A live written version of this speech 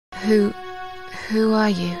Who... who are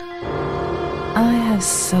you? I have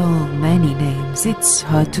so many names, it's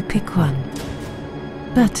hard to pick one.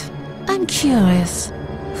 But I'm curious,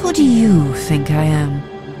 who do you think I am?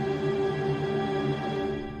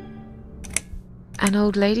 An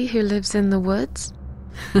old lady who lives in the woods?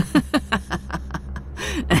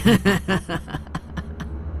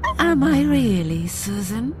 Am I really,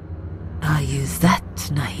 Susan? Are you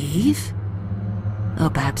that naive? Or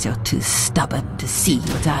perhaps you're too stubborn to see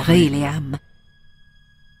what I really am.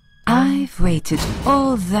 I've waited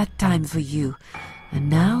all that time for you, and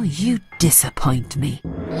now you disappoint me.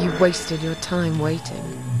 You wasted your time waiting.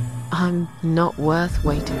 I'm not worth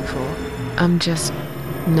waiting for. I'm just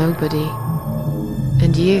nobody.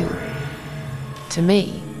 And you, to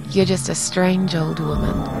me, you're just a strange old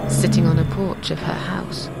woman sitting on a porch of her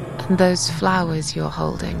house. And those flowers you're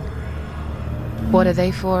holding, what are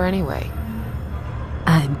they for anyway?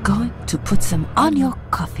 I'm going to put some on your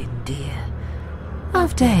coffin, dear,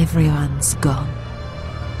 after everyone's gone.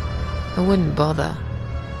 I wouldn't bother.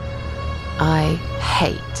 I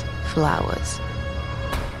hate flowers.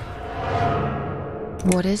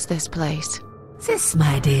 What is this place? This,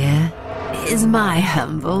 my dear, is my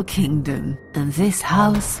humble kingdom, and this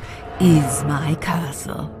house is my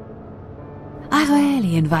castle. I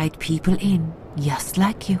rarely invite people in, just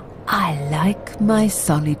like you. I like my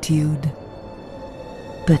solitude.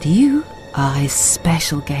 But you are a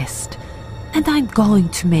special guest, and I'm going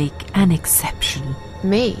to make an exception.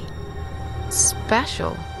 Me?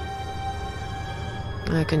 Special?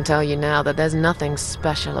 I can tell you now that there's nothing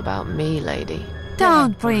special about me, lady.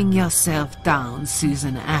 Don't bring yourself down,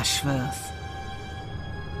 Susan Ashworth.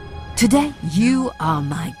 Today, you are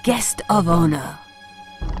my guest of honor.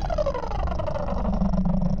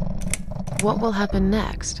 What will happen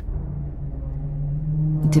next?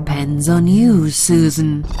 Depends on you,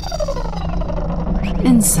 Susan.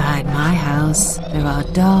 Inside my house, there are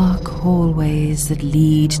dark hallways that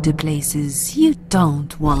lead to places you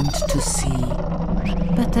don't want to see.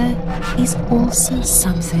 But there is also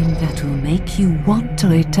something that will make you want to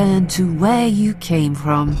return to where you came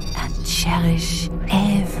from and cherish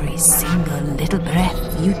every single little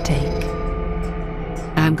breath you take.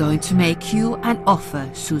 I'm going to make you an offer,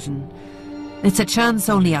 Susan. It's a chance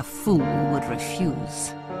only a fool would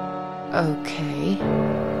refuse. Okay.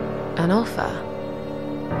 An offer?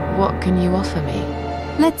 What can you offer me?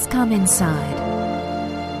 Let's come inside.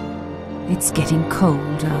 It's getting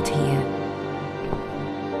cold out here.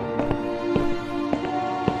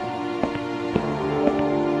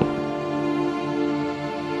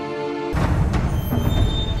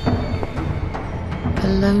 A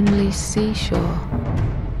lonely seashore.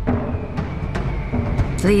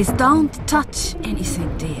 Please don't touch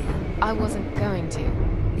anything, dear. I wasn't going to.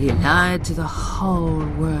 You lied to the whole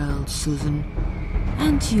world, Susan.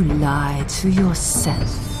 And you lied to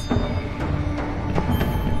yourself.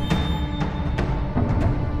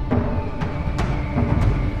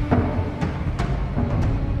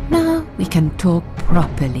 Now we can talk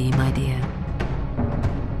properly, my dear.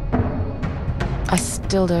 I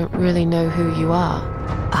still don't really know who you are.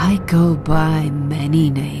 I go by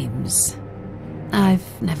many names.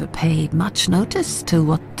 I've never paid much notice to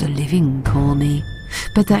what the living call me,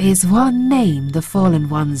 but there is one name the fallen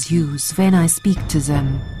ones use when I speak to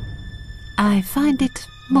them. I find it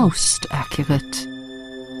most accurate.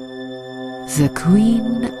 The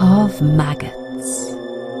Queen of Maggots.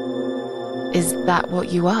 Is that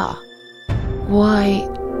what you are? Why,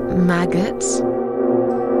 maggots?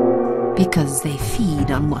 Because they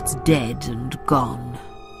feed on what's dead and gone.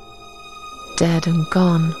 Dead and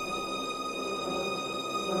gone.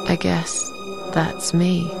 I guess that's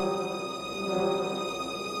me.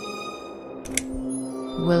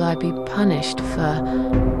 Will I be punished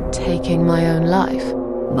for taking my own life?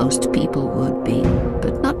 Most people would be,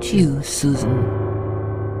 but not you, Susan.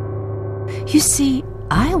 You see,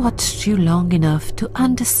 I watched you long enough to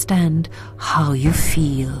understand how you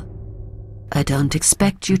feel. I don't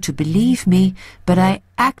expect you to believe me, but I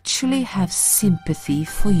actually have sympathy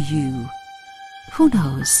for you. Who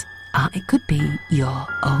knows? I could be your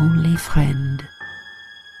only friend.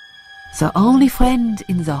 The only friend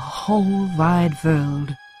in the whole wide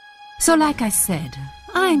world. So like I said,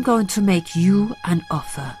 I'm going to make you an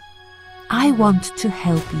offer. I want to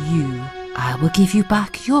help you. I will give you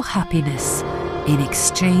back your happiness in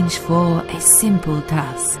exchange for a simple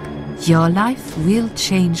task. Your life will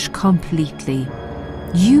change completely.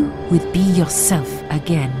 You will be yourself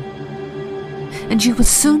again. And you will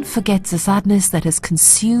soon forget the sadness that has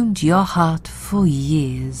consumed your heart for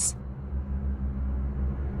years.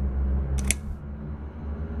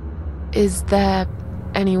 Is there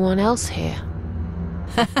anyone else here?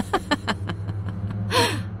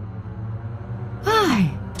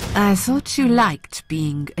 I thought you liked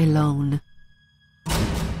being alone.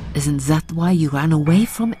 Isn't that why you ran away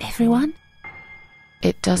from everyone?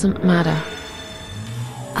 It doesn't matter.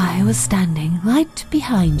 I was standing right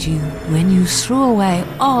behind you when you threw away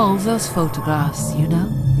all those photographs, you know?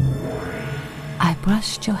 I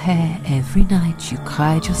brushed your hair every night you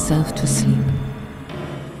cried yourself to sleep.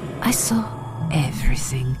 I saw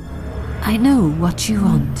everything. I know what you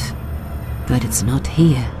want, but it's not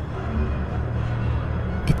here.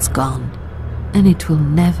 It's gone, and it will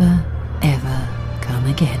never, ever come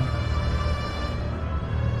again.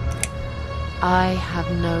 I have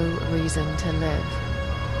no reason to live.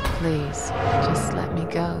 Please, just let me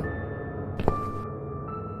go.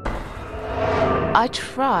 I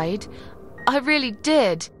tried. I really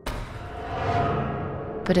did.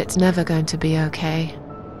 But it's never going to be okay.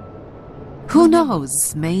 Who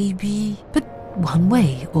knows, maybe, but one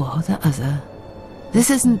way or the other. This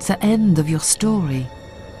isn't the end of your story.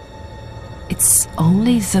 It's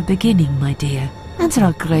only the beginning, my dear, and there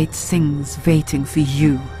are great things waiting for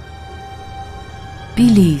you.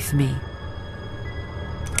 Believe me.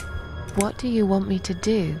 What do you want me to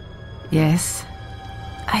do? Yes,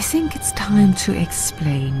 I think it's time to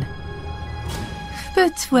explain.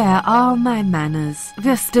 But where are my manners?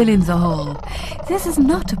 We're still in the hall. This is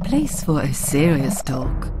not a place for a serious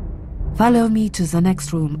talk. Follow me to the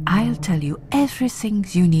next room. I'll tell you everything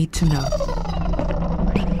you need to know.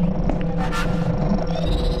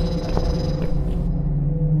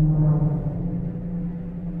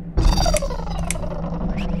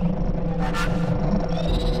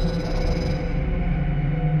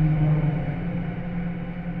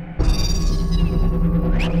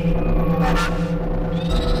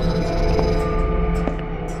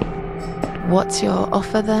 What's your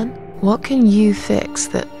offer then? What can you fix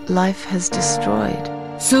that life has destroyed?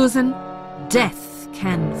 Susan, death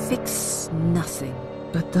can fix nothing.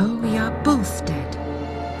 But though we are both dead,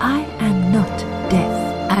 I am not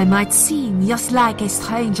death. I might seem just like a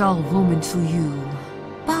strange old woman to you,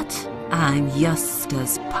 but I'm just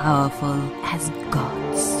as powerful as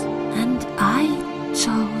gods. And I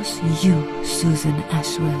chose you, Susan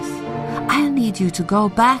Ashworth. I'll need you to go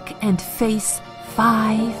back and face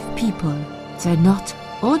 5 people. They're not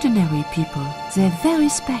ordinary people. They're very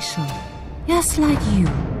special. Just like you.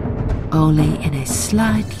 Only in a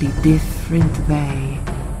slightly different way.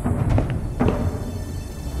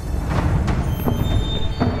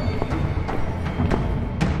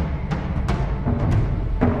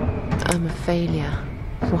 I'm a failure.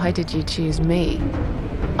 Why did you choose me?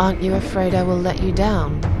 Aren't you afraid I will let you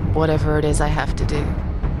down, whatever it is I have to do?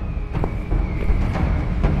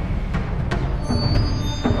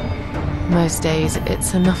 Most days,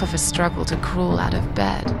 it's enough of a struggle to crawl out of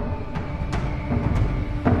bed.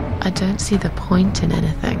 I don't see the point in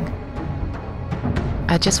anything.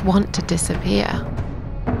 I just want to disappear.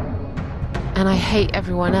 And I hate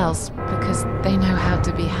everyone else because they know how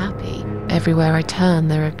to be happy. Everywhere I turn,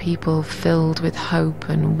 there are people filled with hope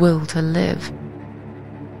and will to live.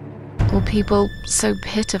 Or people so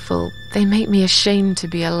pitiful, they make me ashamed to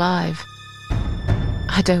be alive.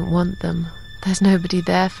 I don't want them. There's nobody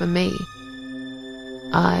there for me.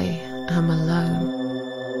 I am alone.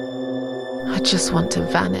 I just want to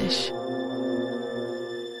vanish.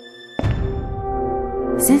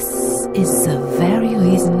 This is the very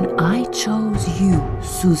reason I chose you,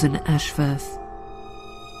 Susan Ashworth.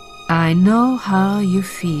 I know how you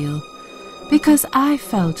feel, because I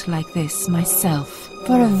felt like this myself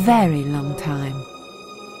for a very long time.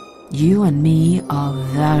 You and me are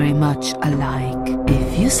very much alike.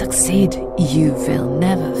 If you succeed, you will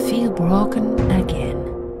never feel broken again.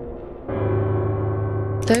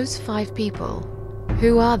 Those 5 people,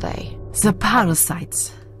 who are they? The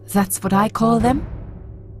parasites, that's what I call them.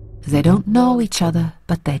 They don't know each other,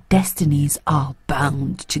 but their destinies are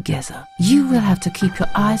bound together. You will have to keep your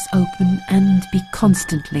eyes open and be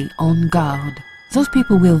constantly on guard. Those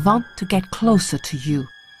people will want to get closer to you.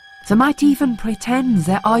 They might even pretend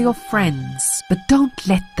they are your friends, but don't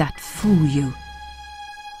let that fool you.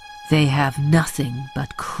 They have nothing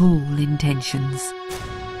but cruel intentions.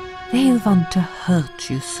 They'll want to hurt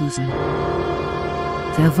you, Susan.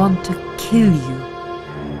 They'll want to kill you.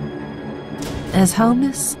 As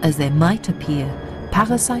harmless as they might appear,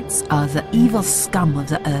 parasites are the evil scum of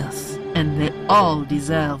the earth, and they all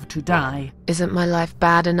deserve to die. Isn't my life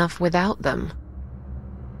bad enough without them?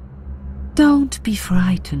 Don't be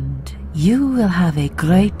frightened. You will have a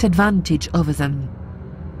great advantage over them.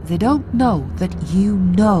 They don't know that you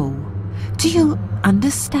know. Do you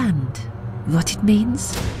understand what it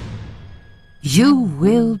means? You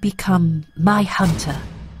will become my hunter,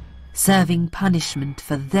 serving punishment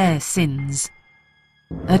for their sins.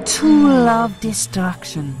 A tool of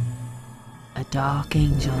destruction. A dark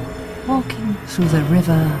angel walking through the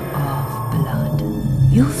river of blood.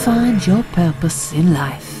 You find your purpose in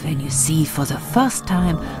life and you see for the first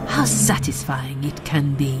time how satisfying it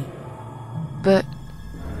can be. But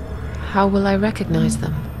how will I recognize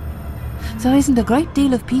them? There isn't a great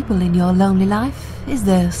deal of people in your lonely life, is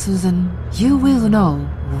there, Susan? You will know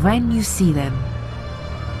when you see them.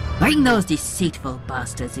 Bring those deceitful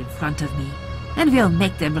bastards in front of me, and we'll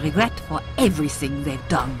make them regret for everything they've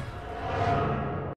done.